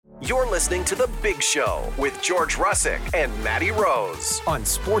You're listening to The Big Show with George Russick and Matty Rose on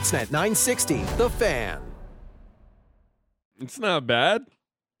Sportsnet 960, The Fan. It's not bad.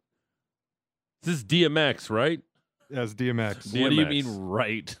 This is DMX, right? Yes, DMX. What do you mean,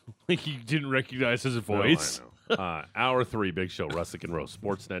 right? Like you didn't recognize his voice? No, I know. Hour 3, Big Show, Russick and Rose,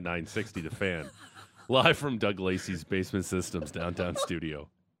 Sportsnet 960, The Fan. Live from Doug Lacey's Basement Systems downtown studio.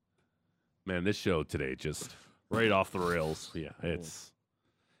 Man, this show today just right off the rails. Yeah, it's...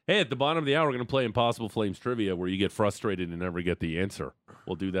 Hey, at the bottom of the hour, we're going to play Impossible Flames Trivia where you get frustrated and never get the answer.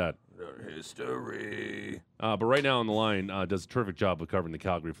 We'll do that. History. But right now on the line does a terrific job of covering the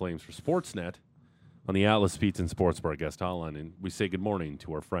Calgary Flames for Sportsnet on the Atlas Pizza and Sports Bar guest hotline. And we say good morning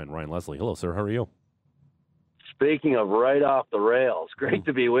to our friend, Ryan Leslie. Hello, sir. How are you? Speaking of right off the rails, great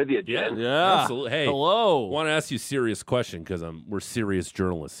to be with you, Jen. Yeah, absolutely. Hey, hello. I want to ask you a serious question because we're serious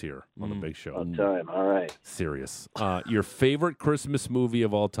journalists here on the Big Show. On time, all right. Serious. Your favorite Christmas movie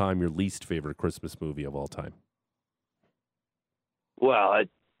of all time, your least favorite Christmas movie of all time? Well, I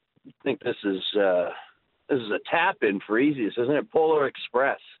think this is a tap-in for easiest, isn't it? Polar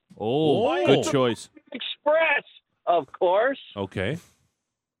Express. Oh, good choice. Express, of course. Okay.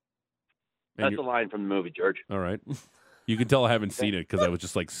 That's a line from the movie, George. All right. You can tell I haven't seen it because I was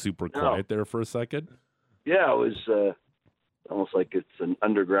just like super quiet there for a second. Yeah, it was almost like it's an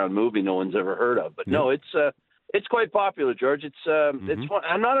underground movie no one's ever heard of. But no, it's quite popular, George. It's fun.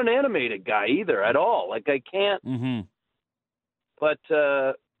 I'm not an animated guy either at all. Like I can't. Mm-hmm. But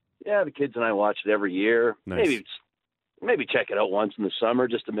the kids and I watch it every year. Nice. Maybe check it out once in the summer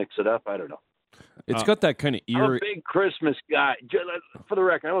just to mix it up. I don't know. It's got that kind of eerie. I'm a big Christmas guy. For the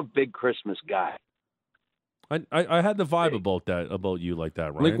record, I'm a big Christmas guy. I had the vibe about you like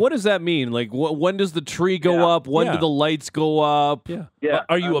that, Ryan. Like, what does that mean? Like, when does the tree go up? When do the lights go up? Yeah.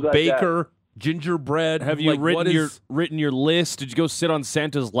 Are you a baker? Gingerbread? Have you written your list? Did you go sit on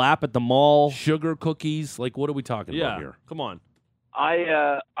Santa's lap at the mall? Sugar cookies? Like, what are we talking about here? Come on.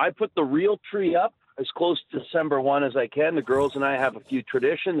 I put the real tree up as close to December 1 as I can. The girls and I have a few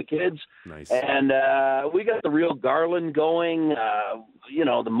tradition, the kids. Nice. And we got the real garland going.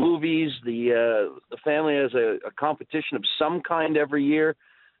 The movies. The family has a competition of some kind every year.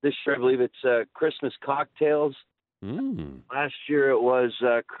 This year, I believe it's Christmas cocktails. Last year it was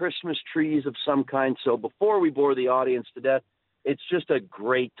Christmas trees of some kind. So before we bore the audience to death, it's just a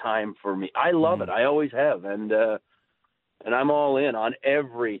great time for me. I love it. I always have. And I'm all in on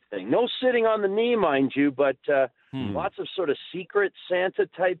everything. No sitting on the knee, mind you, but lots of sort of secret Santa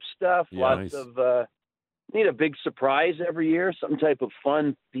type stuff. Yeah, lots of need a big surprise every year, some type of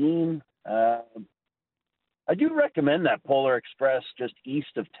fun theme. I do recommend that Polar Express just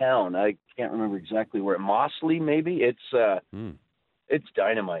east of town. I can't remember exactly where. Mossley, maybe. It's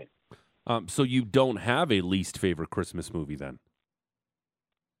dynamite. So you don't have a least favorite Christmas movie then?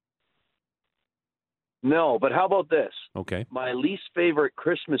 No, but how about this? Okay. My least favorite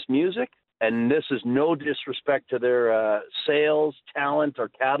Christmas music, and this is no disrespect to their sales, talent, or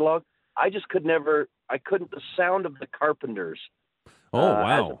catalog. I just the sound of the Carpenters.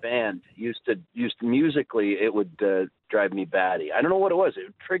 Wow. As a band used to musically, it would drive me batty. I don't know what it was. It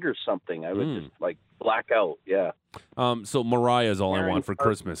would trigger something. I would just like black out. Yeah. So Mariah's All I Want for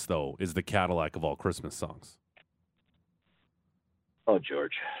Christmas, though, is the Cadillac of all Christmas songs. Oh,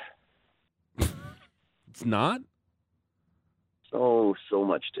 George. It's not? So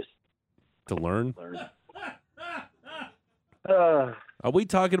much to learn. Are we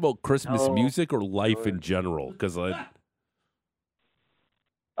talking about Christmas music or life in general? Because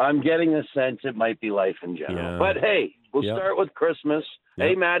I'm getting a sense it might be life in general. Yeah. But hey, we'll start with Christmas. Yep.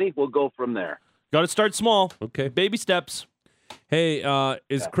 Hey, Maddie, we'll go from there. Got to start small. Okay. Baby steps. Hey,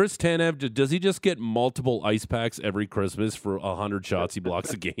 is Chris Tanev, does he just get multiple ice packs every Christmas for 100 shots he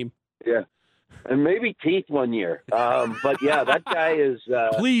blocks a game? Yeah. And maybe teeth one year. But yeah, that guy is...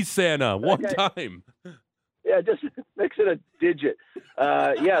 Please, Santa, one time. Yeah, just mix it a digit.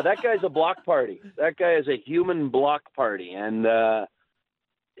 That guy's a block party. That guy is a human block party. And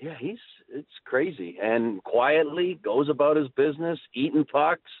it's crazy. And quietly goes about his business, eating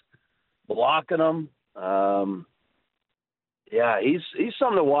pucks, blocking them. He's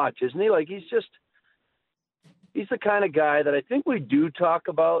something to watch, isn't he? Like, he's the kind of guy that I think we do talk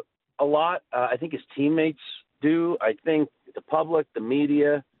about a lot. I think his teammates do. I think the public, the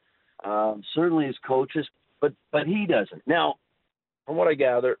media, certainly his coaches, but he doesn't. Now, from what I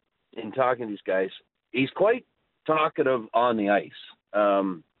gather in talking to these guys, he's quite talkative on the ice,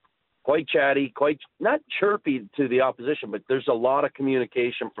 quite chatty, quite not chirpy to the opposition, but there's a lot of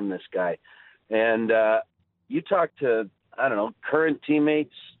communication from this guy. And you talk to, I don't know, current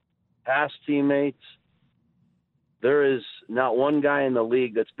teammates, past teammates, there is not one guy in the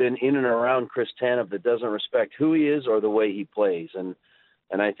league that's been in and around Chris Tanev that doesn't respect who he is or the way he plays. And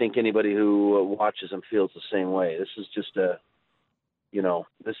I think anybody who watches him feels the same way. This is just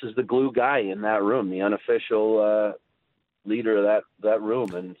this is the glue guy in that room, the unofficial leader of that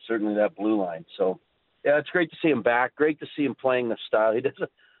room, and certainly that blue line. So, yeah, it's great to see him back. Great to see him playing the style. It's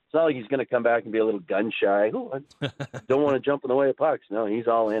not like he's going to come back and be a little gun shy. I don't want to jump in the way of pucks. No, he's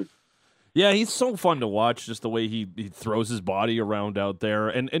all in. Yeah, he's so fun to watch, just the way he throws his body around out there.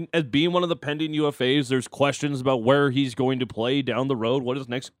 And as being one of the pending UFAs, there's questions about where he's going to play down the road, what his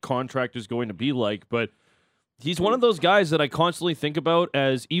next contract is going to be like. But he's one of those guys that I constantly think about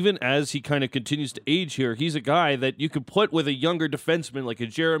even as he kind of continues to age here. He's a guy that you could put with a younger defenseman like a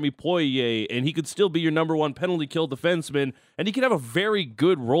Jeremy Poirier, and he could still be your number one penalty kill defenseman, and he could have a very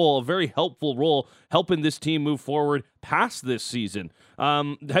good role, a very helpful role, helping this team move forward past this season.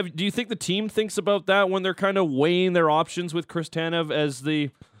 Do you think the team thinks about that when they're kind of weighing their options with Chris Tanev as the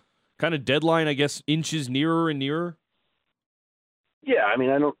kind of deadline, I guess, inches nearer and nearer? Yeah, I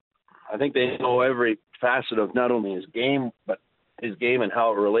mean, I think they know every facet of not only his game, but his game and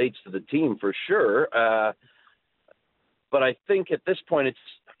how it relates to the team for sure. But I think at this point,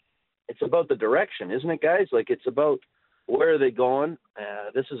 it's about the direction, isn't it, guys? Like, it's about where are they going?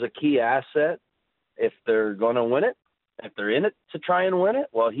 This is a key asset. If they're going to win it, if they're in it to try and win it,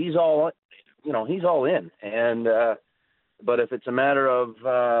 well, he's all in. And but if it's a matter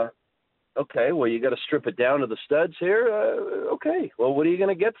of okay, well, you got to strip it down to the studs here. Okay, well, what are you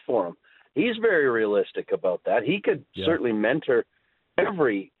going to get for him? He's very realistic about that. He could certainly mentor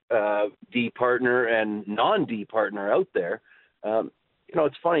every D partner and non-D partner out there.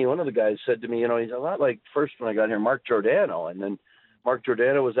 It's funny. One of the guys said to me, he's a lot like first when I got here, Mark Giordano. And then Mark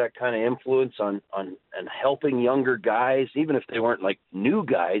Giordano was that kind of influence on and helping younger guys, even if they weren't like new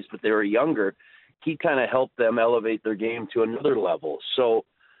guys, but they were younger. He kind of helped them elevate their game to another level. So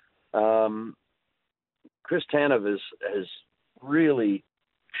Chris Tanev has really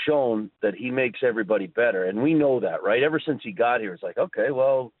shown that he makes everybody better. And we know that, right? Ever since he got here, it's like, okay,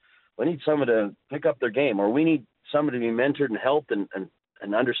 well, we need someone to pick up their game, or we need somebody to be mentored and helped and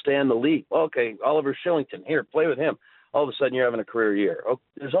understand the league. Well, okay, Oliver Shillington, here, play with him. All of a sudden you're having a career year. Oh,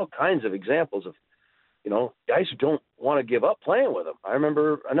 there's all kinds of examples of, guys who don't want to give up playing with him. I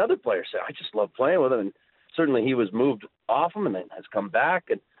remember another player say, I just love playing with him. And certainly he was moved off him and then has come back.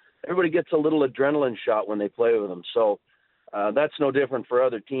 And everybody gets a little adrenaline shot when they play with him. So that's no different for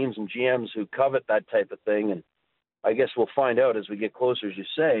other teams and GMs who covet that type of thing. And I guess we'll find out as we get closer, as you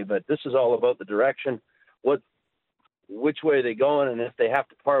say. But this is all about the direction, which way are they going, and if they have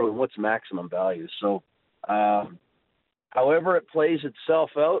to part with what's maximum value. So however it plays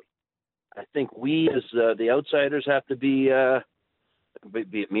itself out, I think we as the outsiders have to be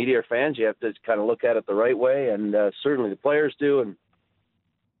it media or fans, you have to kind of look at it the right way, and certainly the players do. And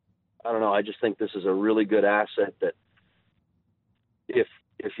I don't know, I just think this is a really good asset that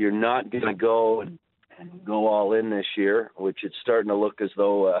if you're not going to go and go all in this year, which it's starting to look as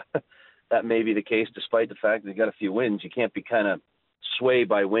though that may be the case, despite the fact that they got a few wins. You can't be kind of swayed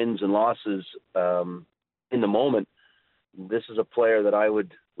by wins and losses in the moment. This is a player that I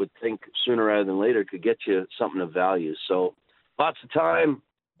would think sooner rather than later could get you something of value. So lots of time,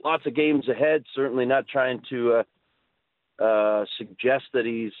 lots of games ahead. Certainly not trying to suggest that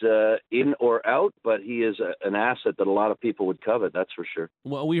he's in or out, but he is an asset that a lot of people would covet, that's for sure.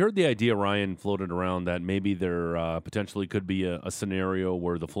 Well, we heard the idea, Ryan, floated around that maybe there potentially could be a scenario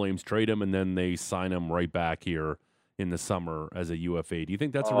where the Flames trade him and then they sign him right back here in the summer as a UFA. Do you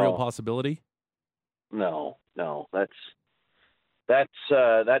think that's a real possibility? No.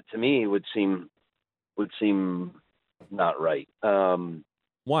 That to me would seem not right.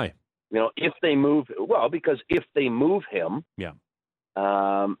 Why? If they move, because if they move him,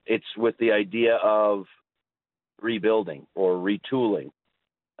 it's with the idea of rebuilding or retooling,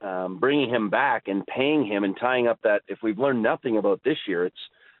 bringing him back and paying him and tying up that. If we've learned nothing about this year, it's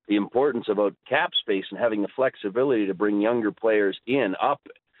the importance about cap space and having the flexibility to bring younger players in, up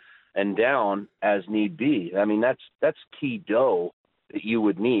and down as need be. I mean, that's key dough that you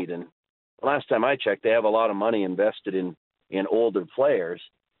would need. And last time I checked, they have a lot of money invested in older players.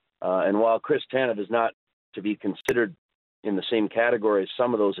 And while Chris Tanev is not to be considered in the same category as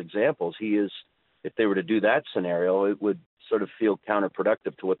some of those examples, he is, if they were to do that scenario, it would sort of feel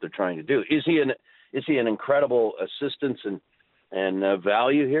counterproductive to what they're trying to do. Is he an incredible assistance and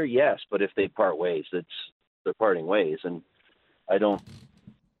value here? Yes, but if they part ways, they're parting ways. And I don't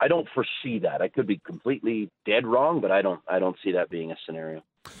foresee that. I could be completely dead wrong, but I don't see that being a scenario.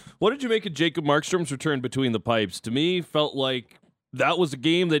 What did you make of Jacob Markstrom's return between the pipes? To me, felt like that was a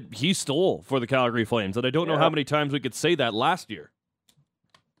game that he stole for the Calgary Flames, and I don't know how many times we could say that last year.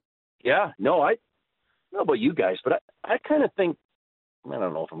 Yeah, no, I don't know about you guys, but I kind of think, I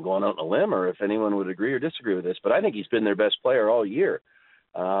don't know if I'm going out on a limb or if anyone would agree or disagree with this, but I think he's been their best player all year.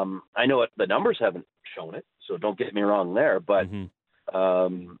 I know the numbers haven't shown it, so don't get me wrong there, but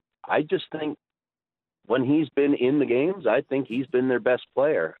I just think when he's been in the games, I think he's been their best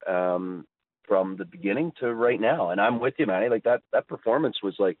player from the beginning to right now. And I'm with you, Manny. Like that performance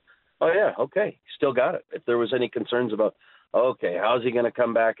was like, oh yeah, okay, still got it. If there was any concerns about, okay, how's he going to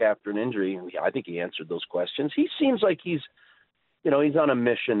come back after an injury? I think he answered those questions. He seems like he's on a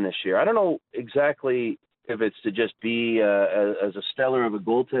mission this year. I don't know exactly if it's to just be as a stellar of a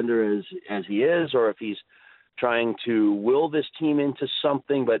goaltender as he is, or if he's trying to will this team into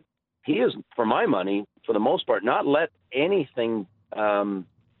something. But he is, for my money, for the most part, not let anything. I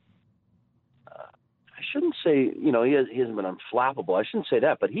shouldn't say, he hasn't been unflappable. I shouldn't say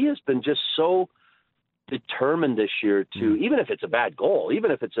that, but he has been just so determined this year to, even if it's a bad goal,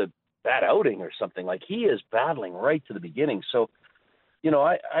 even if it's a bad outing or something, like he is battling right to the beginning. So,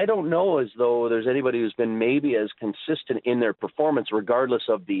 I don't know as though there's anybody who's been maybe as consistent in their performance, regardless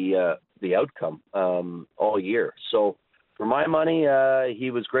of the outcome all year. So for my money,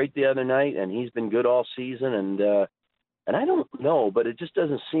 he was great the other night, and he's been good all season. And I don't know, but it just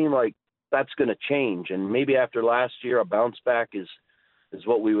doesn't seem like that's going to change. And maybe after last year, a bounce back is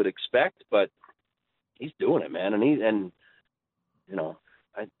what we would expect. But he's doing it, man, and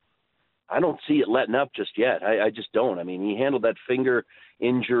I don't see it letting up just yet. I just don't. I mean, he handled that finger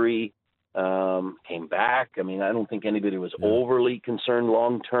injury, came back. I mean, I don't think anybody was overly concerned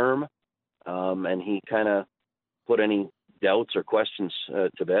long term, and he kind of put any doubts or questions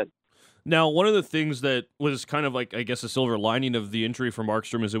to bed. Now, one of the things that was kind of like, I guess, a silver lining of the injury for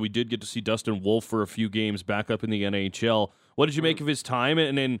Markstrom is that we did get to see Dustin Wolf for a few games back up in the NHL. What did you make of his time,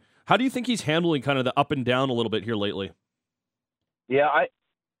 and then how do you think he's handling kind of the up and down a little bit here lately? Yeah,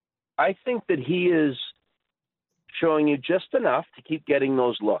 I think that he is showing you just enough to keep getting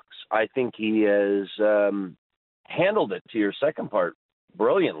those looks. I think he has handled it, to your second part,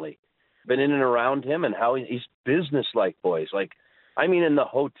 brilliantly. Been in and around him, and how he's business-like, boys. Like, I mean, in the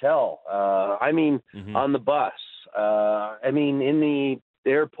hotel. On the bus. In the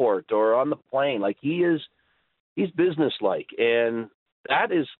airport or on the plane. Like, he's business-like, and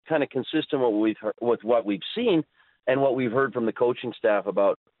that is kind of consistent with what we've seen and what we've heard from the coaching staff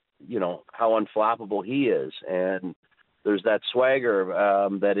about, how unflappable he is. And there's that swagger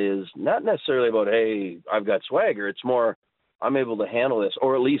that is not necessarily about, hey, I've got swagger. It's more, I'm able to handle this,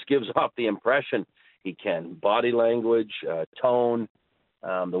 or at least gives off the impression he can. Body language, tone,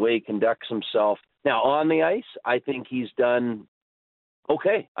 the way he conducts himself. Now, on the ice, I think he's done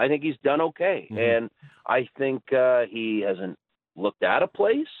okay. And I think he hasn't looked out of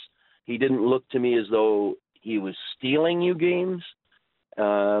place. He didn't look to me as though he was stealing you games.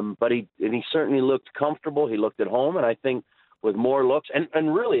 But he certainly looked comfortable. He looked at home, and I think with more looks,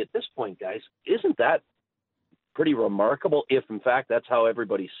 and really at this point, guys, isn't that pretty remarkable if, in fact, that's how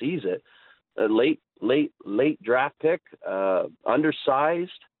everybody sees it? A late draft pick,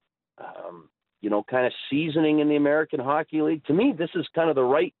 undersized, kind of seasoning in the American Hockey League. To me, this is kind of the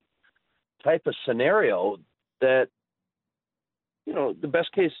right type of scenario that, the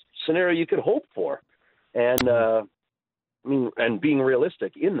best case scenario you could hope for. And, and being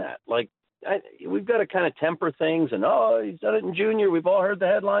realistic in that, like, we've got to kind of temper things. And, he's done it in junior. We've all heard the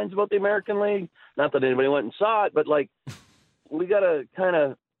headlines about the American League. Not that anybody went and saw it, but, like, we got to kind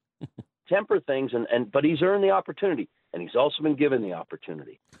of temper things. But he's earned the opportunity, and he's also been given the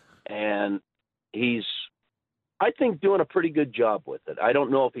opportunity. And he's, I think, doing a pretty good job with it. I don't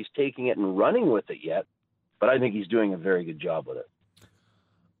know if he's taking it and running with it yet, but I think he's doing a very good job with it.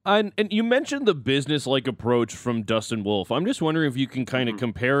 And you mentioned the business-like approach from Dustin Wolf. I'm just wondering if you can kind of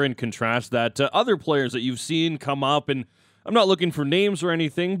compare and contrast that to other players that you've seen come up, and I'm not looking for names or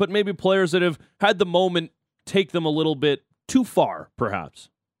anything, but maybe players that have had the moment take them a little bit too far,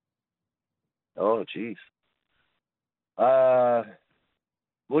 perhaps. Oh, geez.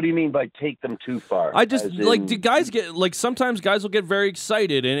 What do you mean by take them too far? I just, do guys get, sometimes guys will get very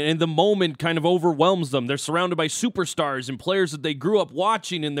excited and the moment kind of overwhelms them. They're surrounded by superstars and players that they grew up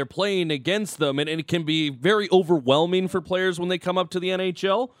watching and they're playing against them, and it can be very overwhelming for players when they come up to the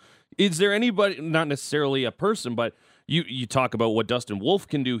NHL. Is there anybody, not necessarily a person, but you talk about what Dustin Wolf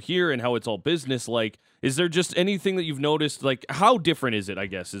can do here and how it's all business-like. Is there just anything that you've noticed, how different is it, I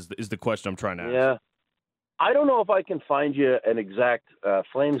guess, is the question I'm trying to ask. Yeah. I don't know if I can find you an exact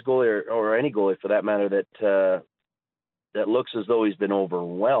Flames goalie or any goalie for that matter that looks as though he's been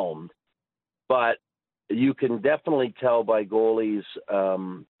overwhelmed. But you can definitely tell by goalies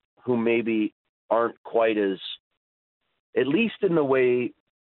who maybe aren't quite as, at least in the way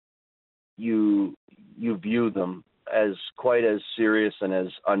you view them, as quite as serious and as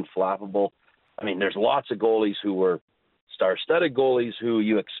unflappable. I mean, there's lots of goalies who were star-studded goalies who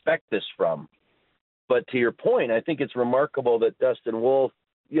you expect this from. But to your point, I think it's remarkable that Dustin Wolf,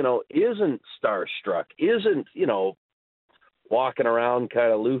 isn't starstruck, isn't, walking around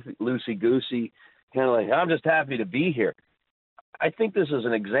kind of loosey-goosey, kind of like, I'm just happy to be here. I think this is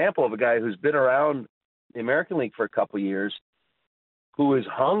an example of a guy who's been around the American League for a couple of years, who is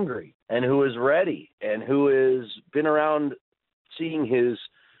hungry and who is ready and who has been around seeing his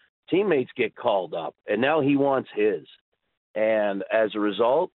teammates get called up, and now he wants his. And as a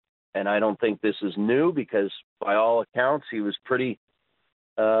result, and I don't think this is new because by all accounts he was pretty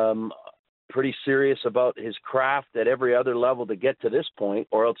serious about his craft at every other level to get to this point,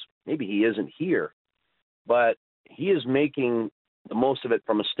 or else maybe he isn't here. But he is making the most of it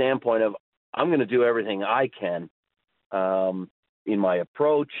from a standpoint of, I'm going to do everything I can in my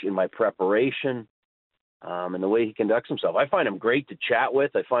approach, in my preparation, and the way he conducts himself. I find him great to chat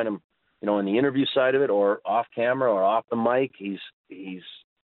with. I find him, in the interview side of it, or off camera or off the mic, he's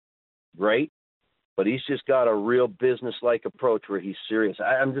great. But he's just got a real business-like approach where he's serious.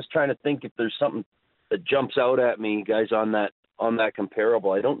 I'm just trying to think if there's something that jumps out at me, guys, on that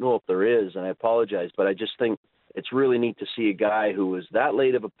comparable. I don't know if there is, and I apologize, but I just think it's really neat to see a guy who was that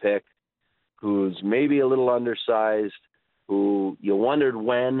late of a pick, who's maybe a little undersized, who you wondered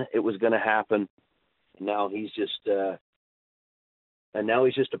when it was going to happen. And now he's just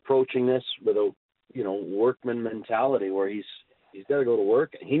approaching this with a workman mentality where he's got to go to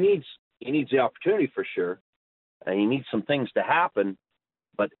work. He needs the opportunity for sure, and he needs some things to happen.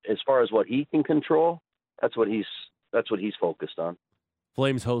 But as far as what he can control, that's what he's focused on.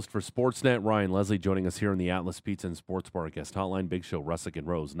 Flames host for Sportsnet, Ryan Leslie, joining us here in the Atlas Pizza and Sports Bar guest hotline. Big Show, Russick and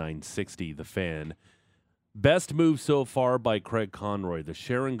Rose, 960 The Fan. Best move so far by Craig Conroy, the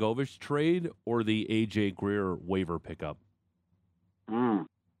Sharon Govich trade or the A.J. Greer waiver pickup?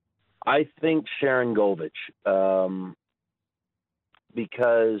 I think Sharon Govich,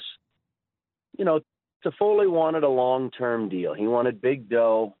 because, Toffoli wanted a long-term deal. He wanted big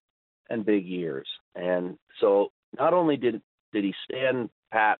dough and big years. And so not only did he stand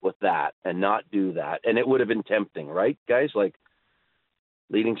pat with that and not do that, and it would have been tempting, right, guys? Like,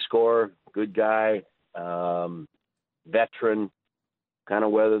 leading scorer, good guy, veteran, kind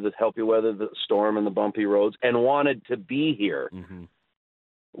of help you weather the storm and the bumpy roads, and wanted to be here. Mm-hmm.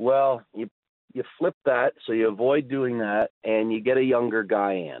 Well, you flip that, so you avoid doing that, and you get a younger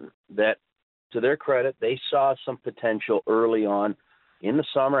guy in that, to their credit, they saw some potential early on in the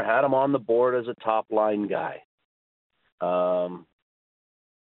summer, had him on the board as a top-line guy. And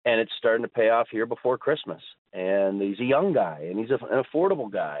it's starting to pay off here before Christmas. And he's a young guy, and he's an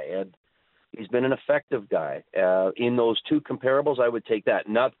affordable guy, and he's been an effective guy. In those two comparables, I would take that.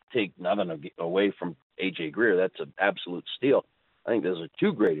 Not take nothing away from A.J. Greer. That's an absolute steal. I think those are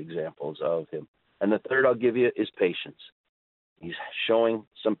two great examples of him. And the third I'll give you is patience. He's showing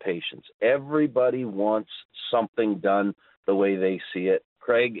some patience. Everybody wants something done the way they see it.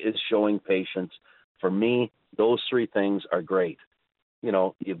 Craig is showing patience. For me, those three things are great.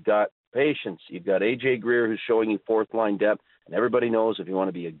 You've got patience. You've got A.J. Greer, who's showing you fourth-line depth. And everybody knows if you want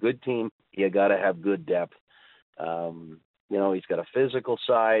to be a good team, you got to have good depth. He's got a physical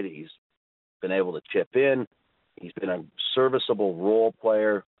side. He's been able to chip in. He's been a serviceable role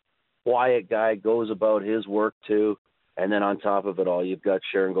player, quiet guy, goes about his work too. And then on top of it all, you've got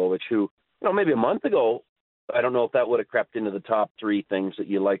Sharon Govich, who, maybe a month ago, I don't know if that would have crept into the top three things that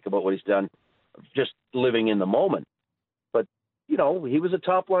you like about what he's done, just living in the moment. But, he was a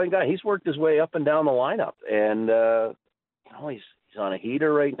top-line guy. He's worked his way up and down the lineup. And, he's on a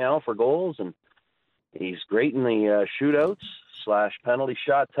heater right now for goals, and he's great in the shootouts / penalty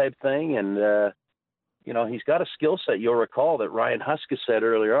shot type thing. And, he's got a skill set. You'll recall that Ryan Huska said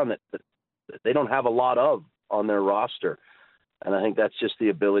earlier on that they don't have a lot of on their roster. And I think that's just the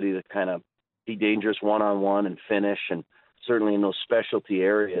ability to kind of be dangerous one-on-one and finish. And certainly in those specialty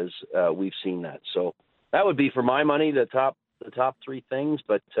areas, we've seen that. So that would be, for my money, the top three things,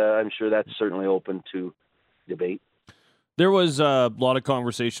 but I'm sure that's certainly open to debate. There was a lot of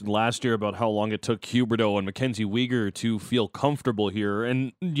conversation last year about how long it took Huberdeau and Mackenzie Weegar to feel comfortable here.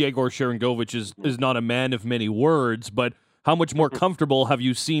 And Yegor Sharangovich is not a man of many words, but how much more comfortable have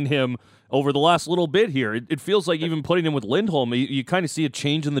you seen him over the last little bit here? It feels like even putting him with Lindholm, you kind of see a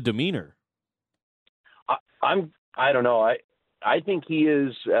change in the demeanor. I don't know. I think he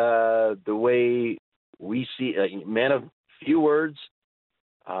is the way we see a man of few words.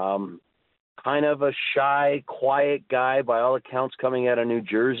 kind of a shy, quiet guy by all accounts coming out of New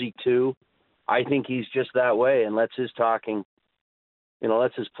Jersey too. I think he's just that way and lets his play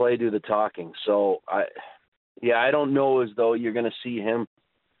do the talking. So I don't know as though you're going to see him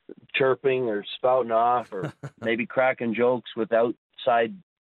chirping or spouting off or maybe cracking jokes with outside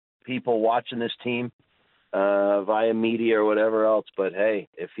people watching this team via media or whatever else. But hey,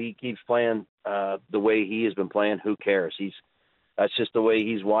 if he keeps playing the way he has been playing, who cares? That's just the way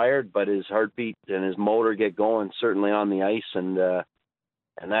he's wired. But his heartbeat and his motor get going certainly on the ice, and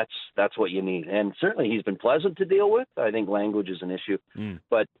that's what you need. And certainly he's been pleasant to deal with. I think language is an issue,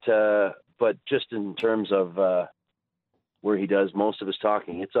 but just in terms of where he does most of his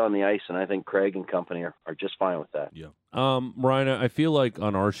talking, it's on the ice, and I think Craig and company are just fine with that. Yeah. Ryan, I feel like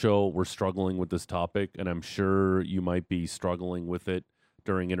on our show we're struggling with this topic, and I'm sure you might be struggling with it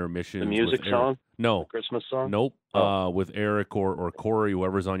during intermission. The music song? No. The Christmas song? Nope. With Eric or Corey,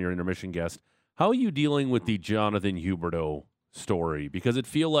 whoever's on your intermission guest. How are you dealing with the Jonathan Huberdeau story? Because it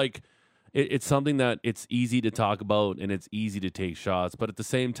feel like it's something that it's easy to talk about and it's easy to take shots, but at the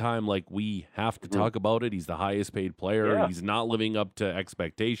same time, like, we have to talk about it. He's the highest paid player. Yeah. He's not living up to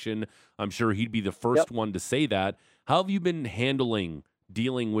expectation. I'm sure he'd be the first one to say that. How have you been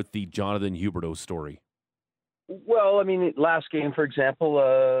dealing with the Jonathan Huberdeau story? Well, I mean, last game, for example,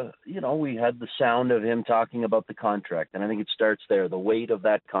 we had the sound of him talking about the contract, and I think it starts there, the weight of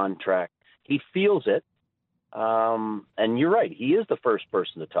that contract. He feels it. And you're right. He is the first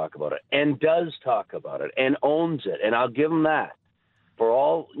person to talk about it and does talk about it and owns it. And I'll give him that for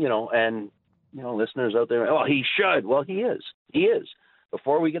all, listeners out there. Oh, he should. Well, he is. He is.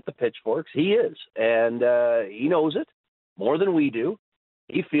 Before we get the pitchforks, he is. And he knows it more than we do.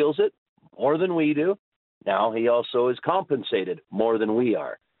 He feels it more than we do. Now he also is compensated more than we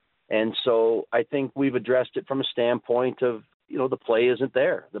are. And so I think we've addressed it from a standpoint of, the play isn't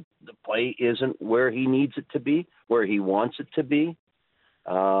there. The play isn't where he needs it to be, where he wants it to be.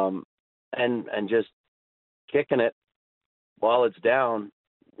 And just kicking it while it's down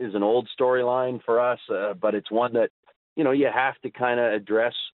is an old storyline for us, but it's one that, you have to kind of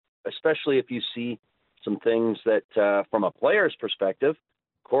address, especially if you see some things that, from a player's perspective,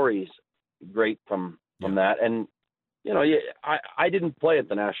 Corey's great from that. And, I didn't play at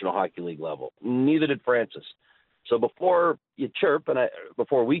the National Hockey League level. Neither did Francis. So before we chirp, I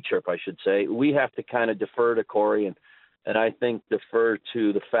should say, we have to kind of defer to Corey and I think defer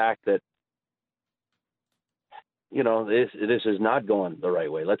to the fact that, this is not going the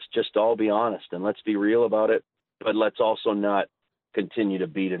right way. Let's just all be honest and let's be real about it, but let's also not continue to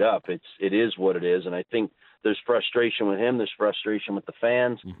beat it up. It is what it is. And I think there's frustration with him. There's frustration with the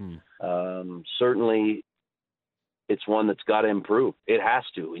fans. Certainly it's one that's got to improve. It has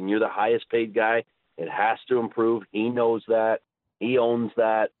to. And you're the highest paid guy. It has to improve. He knows that. He owns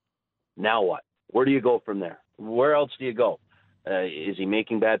that. Now what? Where do you go from there? Where else do you go? Is he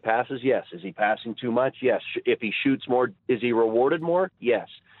making bad passes? Yes. Is he passing too much? Yes. If he shoots more, is he rewarded more? Yes.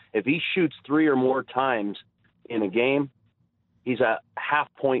 If he shoots 3 or more times in a game, he's a half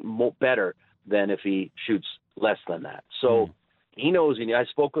point better than if he shoots less than that. So he knows. I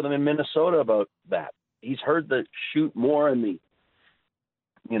spoke with him in Minnesota about that. He's heard the shoot more and the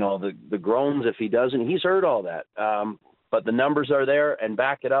groans if he doesn't. He's heard all that. But the numbers are there and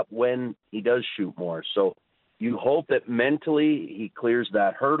back it up when he does shoot more. So you hope that mentally he clears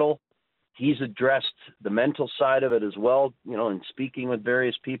that hurdle. He's addressed the mental side of it as well, and speaking with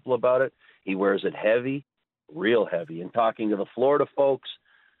various people about it. He wears it heavy, real heavy. And talking to the Florida folks,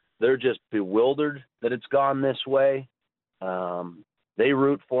 they're just bewildered that it's gone this way. They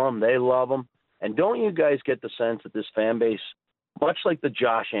root for him. They love him. And don't you guys get the sense that this fan base, much like the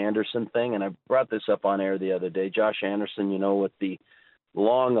Josh Anderson thing, and I brought this up on air the other day, Josh Anderson, with the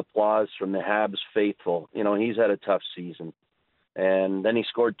long applause from the Habs faithful, he's had a tough season. And then he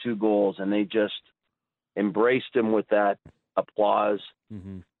scored 2 goals, and they just embraced him with that applause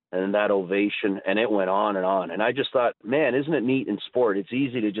and that ovation, and it went on and on. And I just thought, man, isn't it neat in sport? It's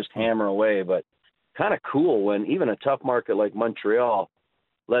easy to just hammer away, but kind of cool when even a tough market like Montreal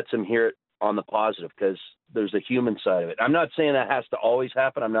lets him hear it on the positive, because there's a human side of it. I'm not saying that has to always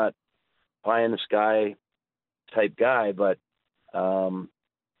happen. I'm not pie in the sky type guy, but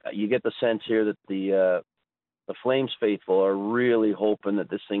you get the sense here that the Flames faithful are really hoping that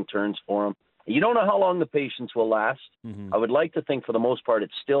this thing turns for them. You don't know how long the patience will last. I would like to think for the most part it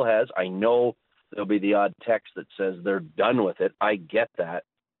still has. I know there'll be the odd text that says they're done with it. I get that.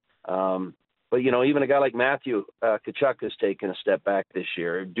 But, even a guy like Matthew Tkachuk has taken a step back this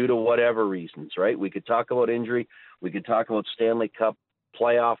year due to whatever reasons, right? We could talk about injury. We could talk about Stanley Cup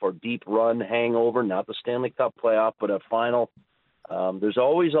playoff or deep run hangover, not the Stanley Cup playoff, but a final There's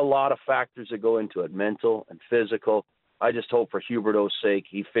always a lot of factors that go into it, mental and physical. I just hope for Huberdeau's sake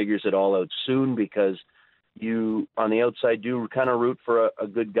he figures it all out soon, because you, on the outside, do kind of root for a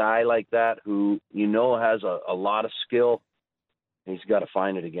good guy like that who has a lot of skill. He's got to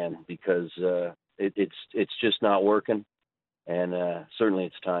find it again, because it's just not working, and certainly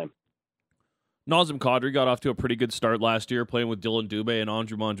it's time. Nazem Kadri got off to a pretty good start last year, playing with Dylan Dubé and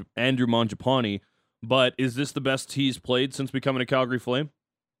Andrew Mangiapane. But is this the best he's played since becoming a Calgary Flame?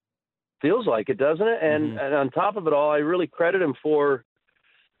 Feels like it, doesn't it? And on top of it all, I really credit him for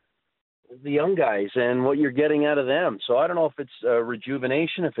the young guys and what you're getting out of them. So I don't know if it's a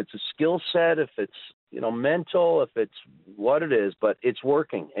rejuvenation, if it's a skill set, if it's mental, if it's what it is, but it's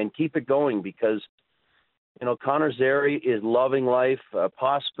working, and keep it going, because Connor Zary is loving life.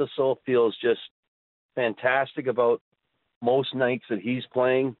 Pospisil feels just fantastic about most nights that he's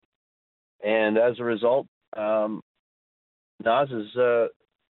playing, and as a result, Naz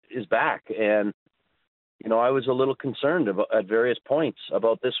is back. And I was a little concerned at various points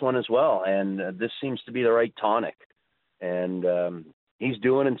about this one as well, and this seems to be the right tonic. And he's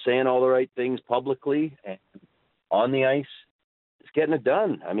doing and saying all the right things publicly and on the ice. It's getting it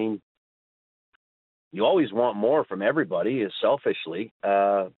done. I mean, you always want more from everybody, selfishly,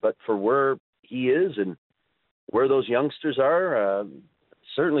 but for where he is and where those youngsters are,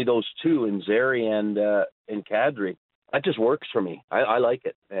 certainly those two in Zary and Kadri, that just works for me. I like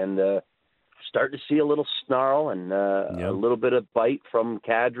it, and starting to see a little snarl and a little bit of bite from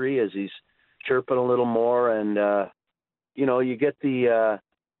Kadri as he's chirping a little more, and you get the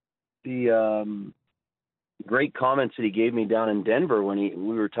great comments that he gave me down in Denver when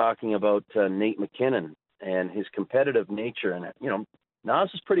we were talking about Nate McKinnon and his competitive nature. And, Naz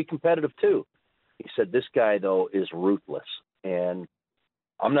is pretty competitive too. He said, this guy, though, is ruthless. And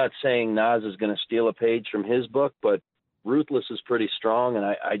I'm not saying Naz is going to steal a page from his book, but ruthless is pretty strong. And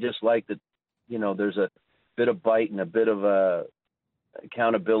I just like that, there's a bit of bite and a bit of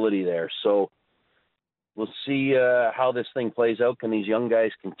accountability there. So we'll see how this thing plays out. Can these young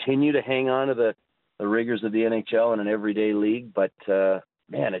guys continue to hang on to the rigors of the NHL in an everyday league? But,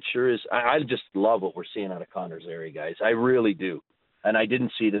 man, it sure is. I just love what we're seeing out of Connor Zary, guys. I really do. And I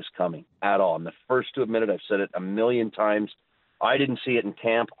didn't see this coming at all. I'm the first to admit it. I've said it a million times. I didn't see it in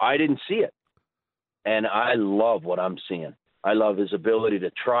camp. I didn't see it. And I love what I'm seeing. I love his ability to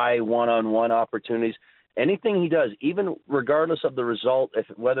try one-on-one opportunities. Anything he does, even regardless of the result,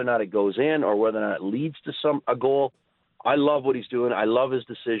 whether or not it goes in or whether or not it leads to a goal, I love what he's doing. I love his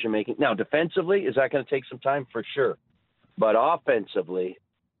decision-making. Now, defensively, is that going to take some time? For sure. But offensively,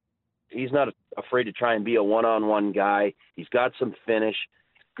 he's not afraid to try and be a one-on-one guy. He's got some finish,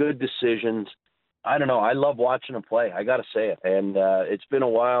 good decisions. I don't know. I love watching him play. I got to say it. And it's been a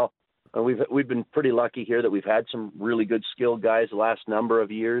while. We've been pretty lucky here that we've had some really good skilled guys the last number of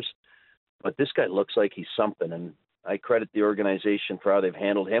years. But this guy looks like he's something. And I credit the organization for how they've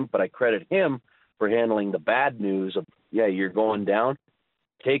handled him, but I credit him for handling the bad news of, you're going down,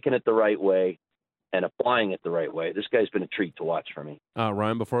 taking it the right way, and applying it the right way. This guy's been a treat to watch for me.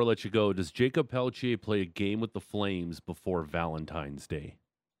 Ryan, before I let you go, does Jacob Pelletier play a game with the Flames before Valentine's Day?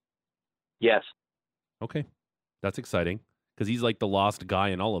 Yes. Okay. That's exciting, because he's like the lost guy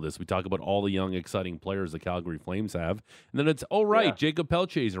in all of this. We talk about all the young, exciting players the Calgary Flames have, and then it's, Jacob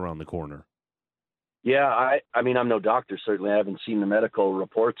Pelletier's around the corner. Yeah, I mean, I'm no doctor, certainly. I haven't seen the medical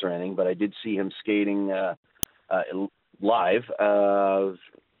reports or anything, but I did see him skating live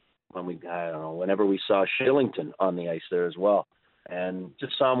whenever we saw Shillington on the ice there as well. And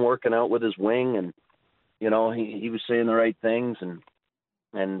just saw him working out with his wing, and, he was saying the right things,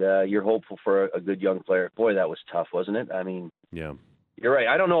 and you're hopeful for a good young player. Boy, that was tough, wasn't it? I mean, yeah, you're right.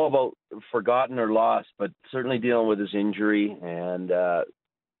 I don't know about forgotten or lost, but certainly dealing with his injury and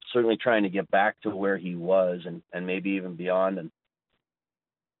certainly trying to get back to where he was and maybe even beyond. And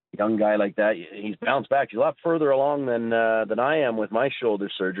a young guy like that, he's bounced back. He's a lot further along than I am with my shoulder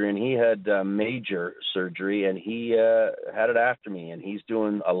surgery, and he had major surgery, and he had it after me, and he's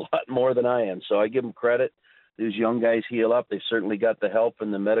doing a lot more than I am. So I give him credit. These young guys heal up. They've certainly got the help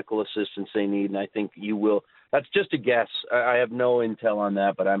and the medical assistance they need, and I think you will. That's just a guess. I have no intel on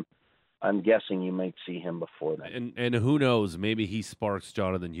that, but I'm guessing you might see him before that. And who knows? Maybe he sparks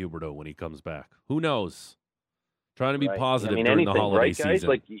Jonathan Huberdeau when he comes back. Who knows? Trying to be positive during anything, the holiday right, guys?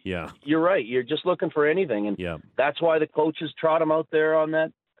 season. You're right. You're just looking for anything, and that's why the coaches trot him out there on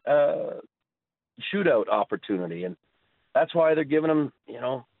that shootout opportunity, and that's why they're giving him,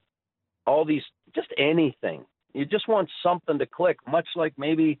 all these, just anything. You just want something to click, much like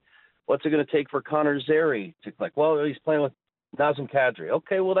maybe what's it going to take for Connor Zary to click? Well, he's playing with Nazem Kadri.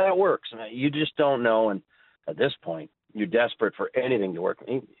 Okay, well, that works. You just don't know, and at this point, you're desperate for anything to work.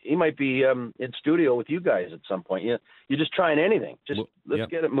 He might be in studio with you guys at some point. You're just trying anything.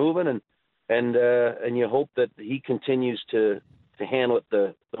 Let's get it moving, and you hope that he continues to handle it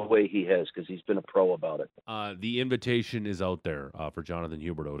the way he has, because he's been a pro about it. The invitation is out there for Jonathan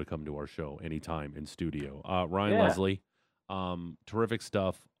Huberdeau to come to our show anytime in studio. Ryan Leslie, terrific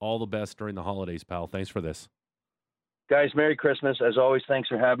stuff. All the best during the holidays, pal. Thanks for this. Guys, Merry Christmas. As always, thanks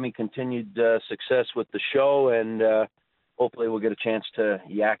for having me. Continued success with the show, and hopefully we'll get a chance to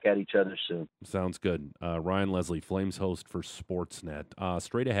yak at each other soon. Sounds good. Ryan Leslie, Flames host for Sportsnet.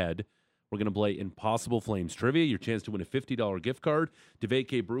 Straight ahead, we're going to play Impossible Flames Trivia, your chance to win a $50 gift card to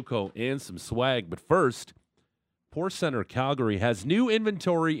Vacay Bruco and some swag. But first, Porsche Center Calgary has new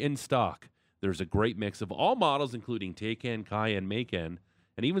inventory in stock. There's a great mix of all models, including Taycan, Cayenne, Macan,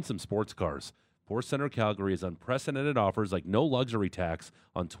 and even some sports cars. Porsche Center Calgary has unprecedented offers like no luxury tax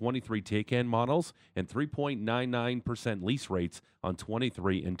on 23 Taycan models and 3.99% lease rates on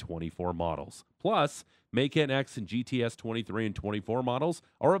 23 and 24 models. Plus, Macan X and GTS 23 and 24 models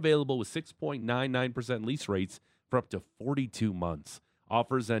are available with 6.99% lease rates for up to 42 months.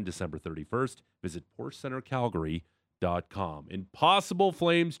 Offers end December 31st. Visit PorscheCenterCalgary.com. Impossible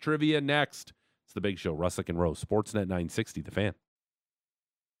Flames Trivia next. It's The Big Show, Russick and Rose, Sportsnet 960, The Fan.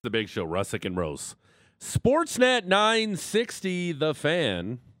 The Big Show, Russick and Rose. Sportsnet 960, The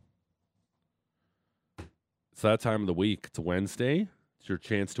Fan. It's that time of the week. It's a Wednesday. It's your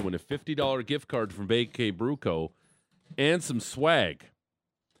chance to win a $50 gift card from Vacay Bruco and some swag.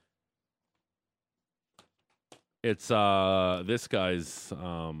 It's this guy's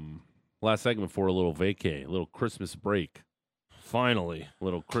last segment for a little vacay, a little Christmas break. Finally. A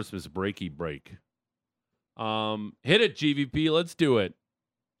little Christmas breaky break. Hit it, GVP. Let's do it.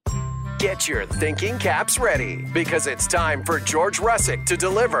 Get your thinking caps ready, because it's time for George Russick to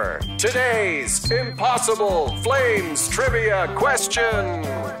deliver today's Impossible Flames Trivia question.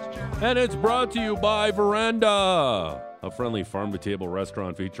 And it's brought to you by Veranda, a friendly farm-to-table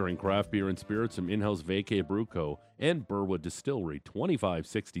restaurant featuring craft beer and spirits from in-house Vacay Bruco and Burwood Distillery,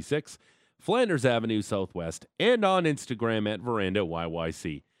 2566 Flanders Avenue Southwest, and on Instagram at Veranda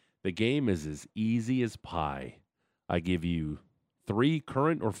YYC. The game is as easy as pie. I give you 3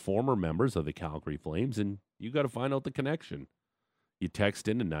 current or former members of the Calgary Flames, and you got to find out the connection. You text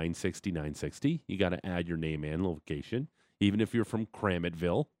in to 960-960. You got to add your name and location, even if you're from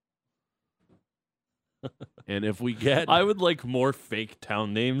Cramittville. And if we get... I would like more fake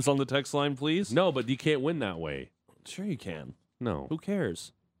town names on the text line, please. No, but you can't win that way. Sure you can. No. Who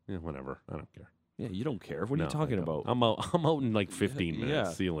cares? Yeah, whatever. I don't care. Yeah, you don't care. What are you talking about? I'm out in like 15 minutes. Yeah.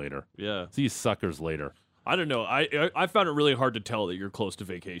 See you later. Yeah. See you suckers later. I don't know. I found it really hard to tell that you're close to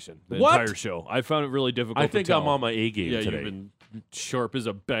vacation. The What? entire show. I found it really difficult I to think tell. I'm on my A game Yeah, today. you've been sharp as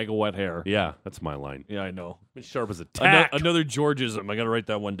a bag of wet hair. Yeah, that's my line. Yeah, I know. Been sharp as a tack. Another Georgism. I got to write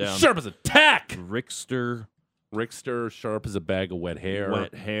that one down. Sharp as a tack. Rickster. Rickster, sharp as a bag of wet hair.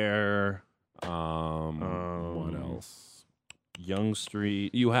 Wet hair. What else? Young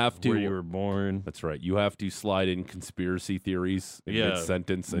Street. You have to. Where you were born. That's right. You have to slide in conspiracy theories in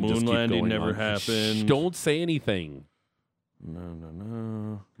mid-sentence and Moon just keep landing going never on. happened. Shh, don't say anything.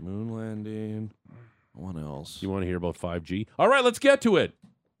 No. Moon landing. What else? You want to hear about 5G? All right, let's get to it.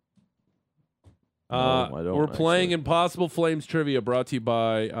 No, I don't. We're playing actually. Impossible Flames Trivia, brought to you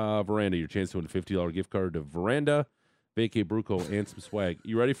by Veranda. Your chance to win a $50 gift card to Veranda, Vacay Bruco, and some swag.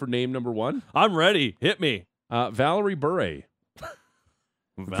 You ready for name number 1? I'm ready. Hit me. Valerie Bure.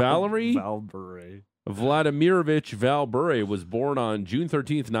 Valerie Val Bure. Vladimirovich Val Bure was born on June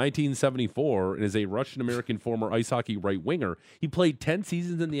 13th, 1974, and is a Russian-American former ice hockey right-winger. He played 10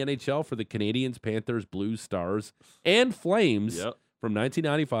 seasons in the NHL for the Canadiens, Panthers, Blues, Stars, and Flames from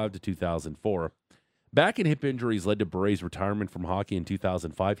 1995 to 2004. Back and hip injuries led to Bure's retirement from hockey in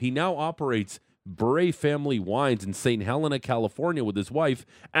 2005. He now operates Bure Family Wines in St. Helena, California with his wife,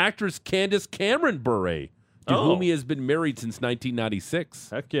 actress Candace Cameron Bure, to whom he has been married since 1996.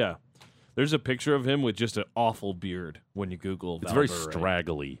 Heck yeah. There's a picture of him with just an awful beard when you Google It's Val very Bure.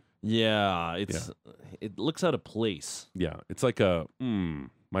 straggly. Yeah, it looks out of place. Yeah, it's like a,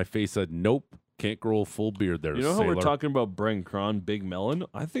 my face said, nope, can't grow a full beard there, You know how sailor. we're talking about Brent Cron, big melon?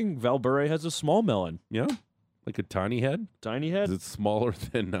 I think Val Bure has a small melon. Yeah? Like a tiny head? Tiny head? Is it smaller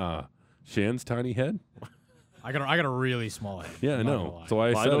than Shan's tiny head? I got a really small head. Yeah, I I'm not know. gonna lie. So I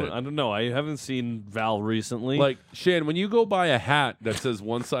I said don't, it. I don't know. I haven't seen Val recently. Like, Shan, when you go buy a hat that says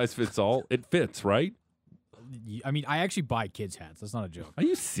one size fits all, it fits, right? I mean, I actually buy kids' hats. That's not a joke. Are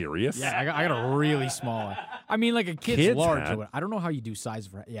you serious? Yeah, I got a really small one. I mean, like a kid's Kid's large. hat? I don't know how you do size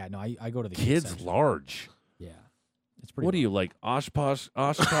for. Yeah, no, I go to the Kids section. large. Yeah. It's pretty. What are low. you like, Oshkosh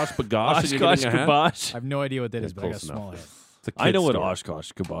Bagosh? and you're Oshkosh getting a hat? I Kabosh. have no idea what that is, but I got a Close small enough. head. It's a I know kid's what store.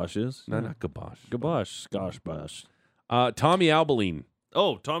 Oshkosh Kabosh is. No, not Gabosh. Gabosh. Gosh, bosh. Tommy Albeline.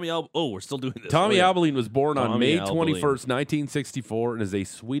 Oh, we're still doing this. Tommy Oh, yeah. Albeline was born on Tommy May Albeline. 21st, 1964, and is a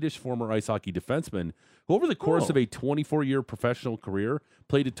Swedish former ice hockey defenseman who, over the course of a 24-year professional career,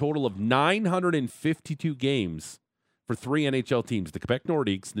 played a total of 952 games for 3 NHL teams: the Quebec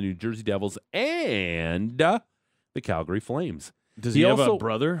Nordiques, the New Jersey Devils, and the Calgary Flames. Does he he have also- a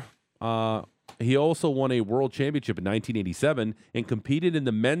brother? He also won a world championship in 1987 and competed in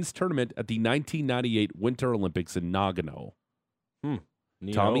the men's tournament at the 1998 Winter Olympics in Nagano.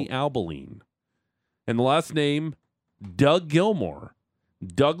 Tommy Albeline. And the last name, Doug Gilmore.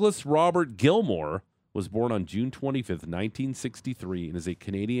 Douglas Robert Gilmore was born on June 25th, 1963, and is a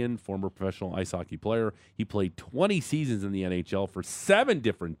Canadian former professional ice hockey player. He played 20 seasons in the NHL for 7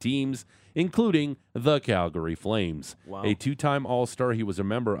 different teams, including the Calgary Flames. Wow. A 2-time All-Star, he was a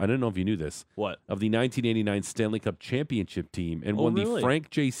member, I don't know if you knew this, What? of the 1989 Stanley Cup Championship team and Oh, won really? the Frank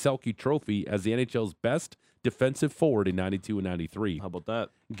J. Selke Trophy as the NHL's best defensive forward in 92 and 93. How about that?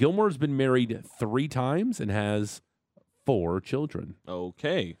 Gilmore's been married 3 times and has 4 children.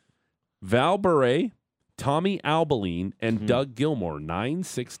 Okay. Val Bure, Tommy Albeline, and Doug Gilmore,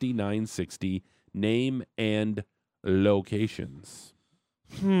 960, name and locations.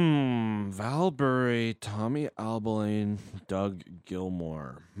 Valbury, Tommy Albeline, Doug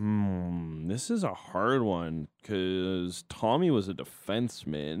Gilmore. This is a hard one because Tommy was a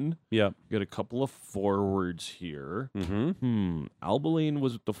defenseman. Yep. Got a couple of forwards here. Albeline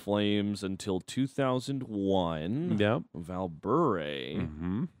was with the Flames until 2001. Yep. Valbury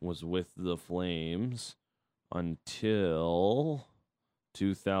was with the Flames until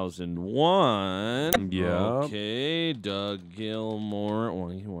 2001. Yep. Okay, Doug Gilmore. Well,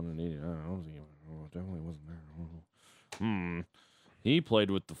 he wanted to. Definitely wasn't there. He played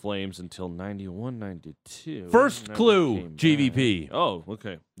with the Flames until 91, 92. First Never clue, came back. GVP. Oh,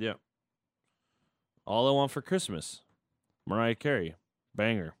 okay. Yeah. All I Want for Christmas. Mariah Carey.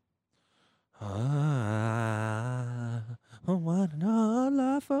 Banger. I want all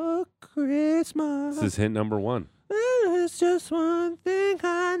life for Christmas. This is hint number 1. There's just one thing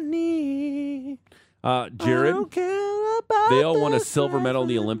I need. Jared, I don't care about they all won a the silver medal in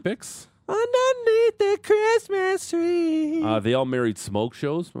the sun Olympics. underneath the Christmas tree. They all married smoke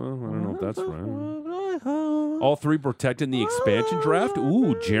shows. Well, I don't know if that's right. All 3 protected in the expansion draft.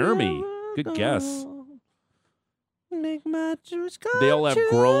 Ooh, Jeremy. Good guess. Make my dreams come They all have true.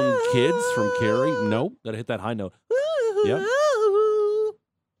 grown kids from Carrie. Nope. Gotta hit that high note. Yep.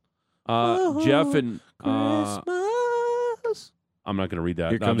 Jeff and Christmas. I'm not going to read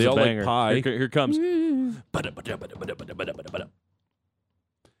that. Here comes they the all banger. like pie. Here comes.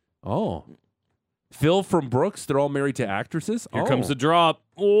 Oh. Phil from Brooks. They're all married to actresses. Here comes the drop.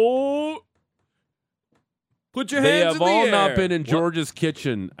 Oh. Put your They hands have in the all air. not been in What? George's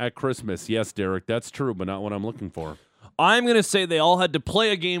kitchen at Christmas. Yes, Derek, that's true, but not what I'm looking for. I'm going to say they all had to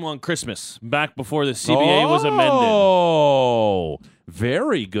play a game on Christmas back before the CBA was amended. Oh,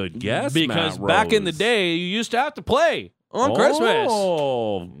 very good guess, Because Matt back in the Rose. day, you used to have to play on Christmas.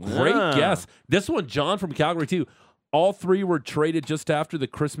 Oh, great Yeah. guess. This one, John from Calgary, too. All 3 were traded just after the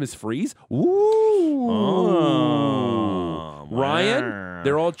Christmas freeze. Ooh. Oh, Ryan, man.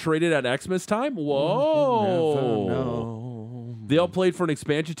 they're all traded at Xmas time. Whoa. No. They all played for an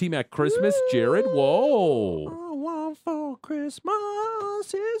expansion team at Christmas. Jared, whoa. All I want for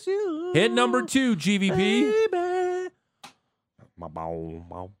Christmas is you. Hit number 2, GVP. Baby.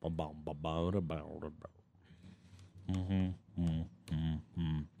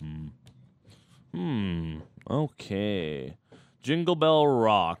 Okay. Jingle Bell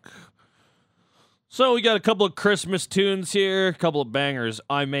Rock. So we got a couple of Christmas tunes here, a couple of bangers,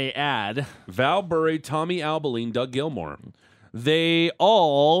 I may add. Val Bure, Tommy Albeline, Doug Gilmore. They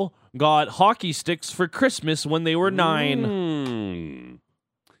all got hockey sticks for Christmas when they were 9.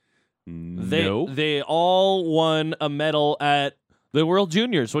 Nope. They all won a medal at the World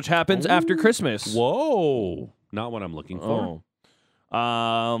Juniors, which happens after Christmas. Whoa. Not what I'm looking for.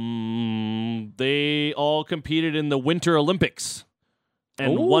 They all competed in the Winter Olympics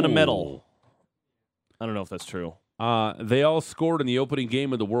and won a medal. I don't know if that's true. They all scored in the opening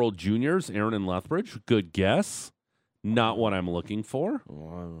game of the World Juniors. Aaron and Lethbridge. Good guess. Not what I'm looking for.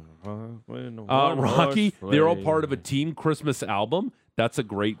 Rocky, they're all part of a team Christmas album. That's a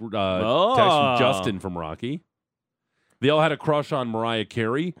great text from Justin from Rocky. They all had a crush on Mariah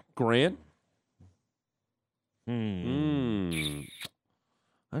Carey. Grant. I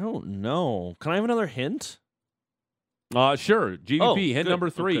don't know. Can I have another hint? Sure. GVP, hint good. number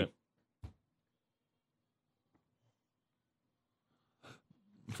 3. Okay.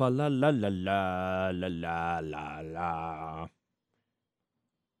 fa la la la la la la la la.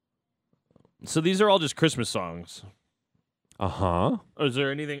 So these are all just Christmas songs. Uh-huh. Is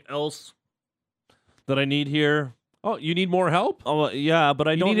there anything else that I need here? Oh, you need more help? Oh, yeah, but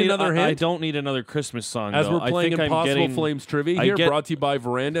I don't need another I hint? don't need another Christmas song. As though. we're playing I think Impossible I'm getting, Flames trivia here, brought to you by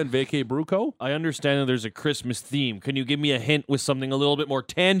Veranda and Vacay Bruco. I understand that there's a Christmas theme. Can you give me a hint with something a little bit more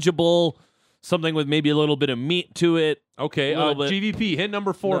tangible? Something with maybe a little bit of meat to it? Okay, GVP, hint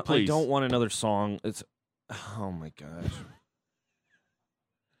number 4, No, please. I don't want another song. It's, oh my gosh.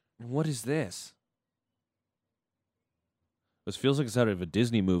 What is this? This feels like it's out of a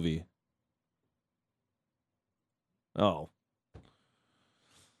Disney movie. Oh.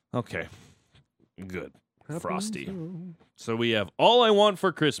 Okay. Good. Frosty. So we have All I Want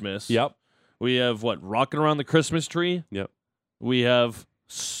for Christmas. Yep. We have what? Rocking Around the Christmas Tree. Yep. We have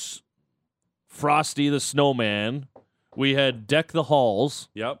Frosty the Snowman. We had Deck the Halls.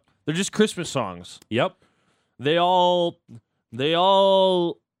 Yep. They're just Christmas songs. Yep. They all.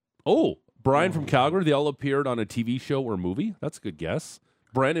 Oh, Brian from Calgary, they all appeared on a TV show or movie. That's a good guess.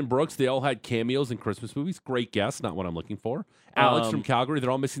 Brandon Brooks, they all had cameos in Christmas movies. Great guess, not what I'm looking for. Alex from Calgary, they're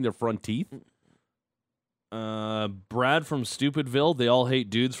all missing their front teeth. Brad from Stupidville, they all hate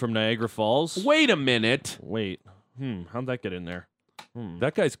dudes from Niagara Falls. Wait a minute. Wait. How'd that get in there?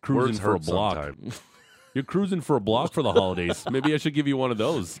 That guy's cruising for a block. You're cruising for a block for the holidays. Maybe I should give you one of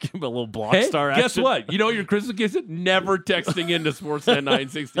those. Give him a little block star action. Guess what? You know your Christmas gift? Never texting into Sportsnet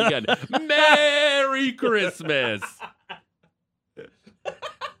 960 again. Merry Christmas.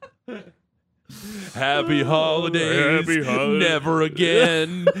 Happy holidays. Happy holidays. Never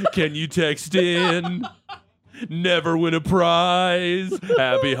again can you text in. Never win a prize.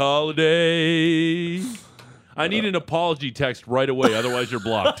 Happy holidays. I need an apology text right away, otherwise you're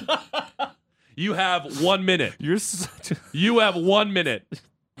blocked. You have 1 minute. You have 1 minute.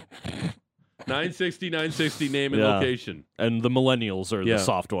 960 name and location. And the millennials are the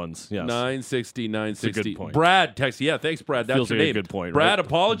soft ones. Yes. 960. That's a good point. Brad, text. Yeah, thanks, Brad. That's Feels your like a name. good point, Brad, right?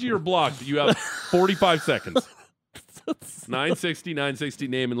 apology or blocked? You have 45 seconds. 960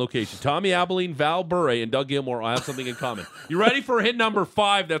 name and location. Tommy Abilene, Val Burray, and Doug Gilmore all have something in common. You ready for hit number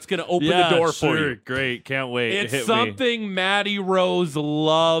 5 that's going to open the door for you? Great. Can't wait. It's something Maddie Rose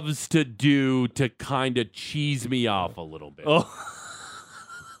loves to do to kind of cheese me off a little bit. Oh.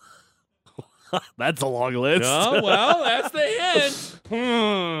 That's a long list. Oh, well, that's the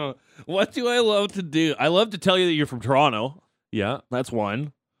hint. What do I love to do? I love to tell you that you're from Toronto. Yeah. That's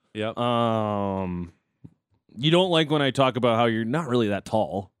one. Yep. You don't like when I talk about how you're not really that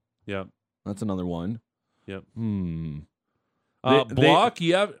tall. Yep. That's another one. Yep. Block.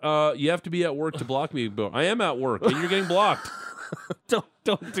 You have to be at work to block me. I am at work, and you're getting blocked.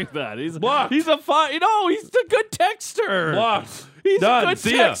 Don't do that. He's blocked. He's a fine. No, he's a good texter. Blocked. He's Done. a good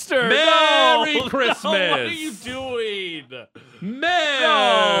See ya. texter. Merry No. Christmas. No, what are you doing?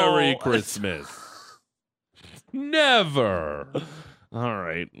 Merry No. Christmas. Never. All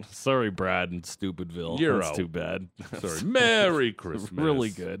right. Sorry, Brad and Stupidville. You're That's out. too bad. Sorry. Merry Christmas. Really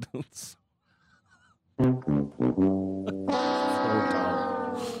good.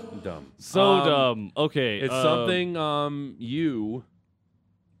 Dumb. So dumb. Okay. It's something you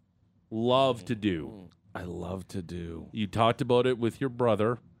love to do. I love to do. You talked about it with your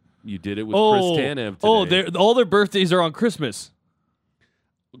brother. You did it with Chris Tanev today. All their birthdays are on Christmas.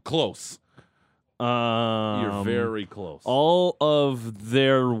 Close. You're very close. All of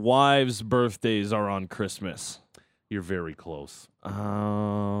their wives' birthdays are on Christmas. You're very close.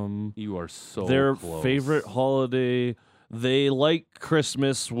 You are so their close. favorite holiday. They like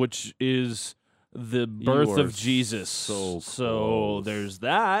Christmas, which is the birth of Jesus. so close. There's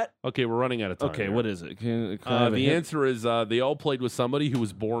that. Okay, we're running out of time. Okay, here. what is it? Can I have a the hint? answer is they all played with somebody who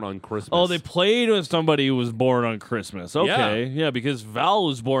was born on Christmas. Oh, they played with somebody who was born on Christmas. Okay, yeah, because Val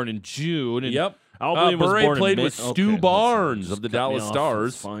was born in June. And Yep. Albany was Beret born played in with May. Stu Okay, Barnes let's of the cut me Dallas off.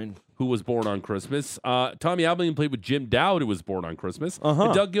 Stars, That's fine. who was born on Christmas. Tommy Abilene played with Jim Dowd, who was born on Christmas.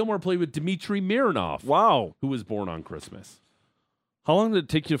 And Doug Gilmore played with Dmitry Mironov, Wow. who was born on Christmas. How long did it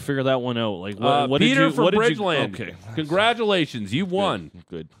take you to figure that one out? Like, what Peter did you, from what Bridgeland. Did you, okay, Congratulations, you won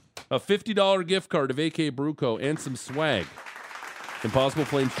Good. a $50 gift card to Vacay Bruco and some swag. Impossible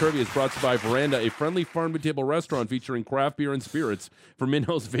Flames Trivia is brought to you by Veranda, a friendly farm-to-table restaurant featuring craft beer and spirits from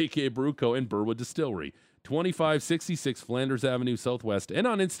in-house Vacay Bruco and Burwood Distillery. 2566 Flanders Avenue Southwest, and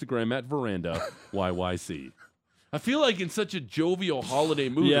on Instagram at Veranda YYC. I feel like in such a jovial holiday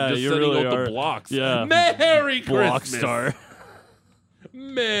mood Yeah, of just you setting really out are. the blocks. Yeah. Merry Block Christmas. star.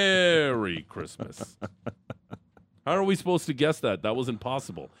 Merry Christmas. How are we supposed to guess that? That was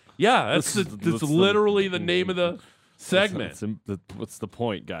impossible. Yeah, that's That's literally the name of the segment. What's the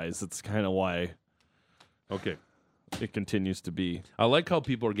point, guys? That's kind of why Okay. it continues to be. I like how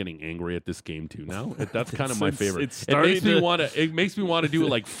people are getting angry at this game too now. That's kind of my It's favorite. starting It makes me want to do it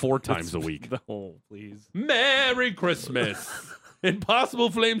like 4 times a week. No, please. Merry Christmas.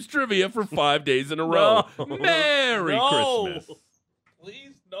 Impossible Flames trivia for 5 days in a row. No. Merry Christmas.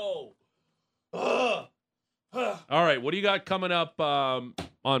 Please, no. All right, what do you got coming up on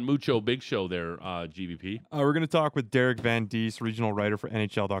Mucho Big Show there, GVP? We're going to talk with Derek Van Diest, regional writer for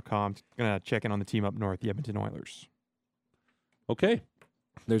NHL.com. Going to check in on the team up north, the Edmonton Oilers. Okay.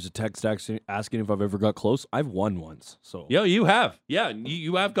 There's a text asking if I've ever got close. I've won once. So Yeah, you have. Yeah,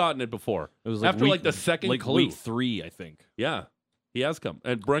 you have gotten it before. it was After week, the second like clue. week 3, I think. Yeah, he has come.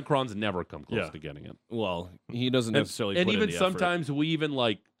 And Brent Cron's never come close Yeah. to getting it. Well, he doesn't necessarily. And put in even the effort. sometimes we even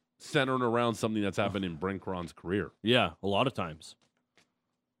like centering around something that's happened in Brent Cron's career. Yeah, a lot of times.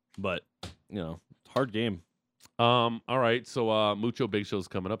 But hard game. All right, so Mucho Big Show's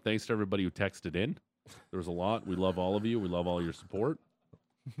coming up. Thanks to everybody who texted in. There was a lot. We love all of you. We love all your support.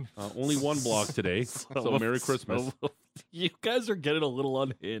 Only one block today, so Merry Christmas. You guys are getting a little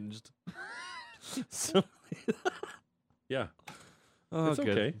unhinged. Yeah. Oh, It's good.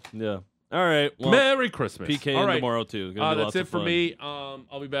 okay. Yeah. All right. Well, Merry Christmas. PK all right. tomorrow too. Gonna be That's lots it of for fun. me.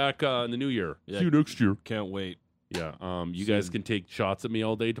 I'll be back in the new year. Yeah. See you next year. Can't wait. Yeah. You guys can take shots at me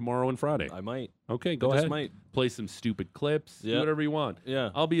all day tomorrow and Friday. I might. Okay, go I just ahead. might. Play some stupid clips. Do Yeah. whatever you want. Yeah.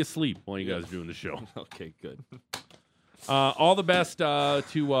 I'll be asleep while you guys are doing the show. Okay. Good. All the best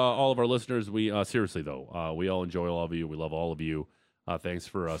to all of our listeners. We seriously though, we all enjoy all of you. We love all of you. Thanks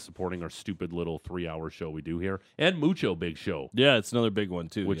for supporting our stupid little 3-hour show we do here, and Mucho Big Show, Yeah, it's another big one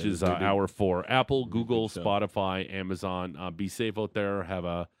too. which Yeah, is they do. hour 4. Apple, Google, show. Spotify, Amazon. Be safe out there. Have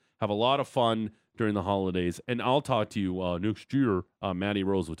a lot of fun during the holidays, and I'll talk to you next year. Matty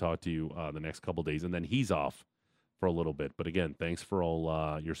Rose will talk to you the next couple days, and then he's off for a little bit. But again, thanks for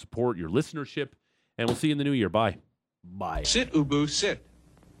all your support, your listenership, and we'll see you in the new year. Bye. Bye. Sit, Ubu, sit.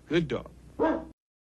 Good dog.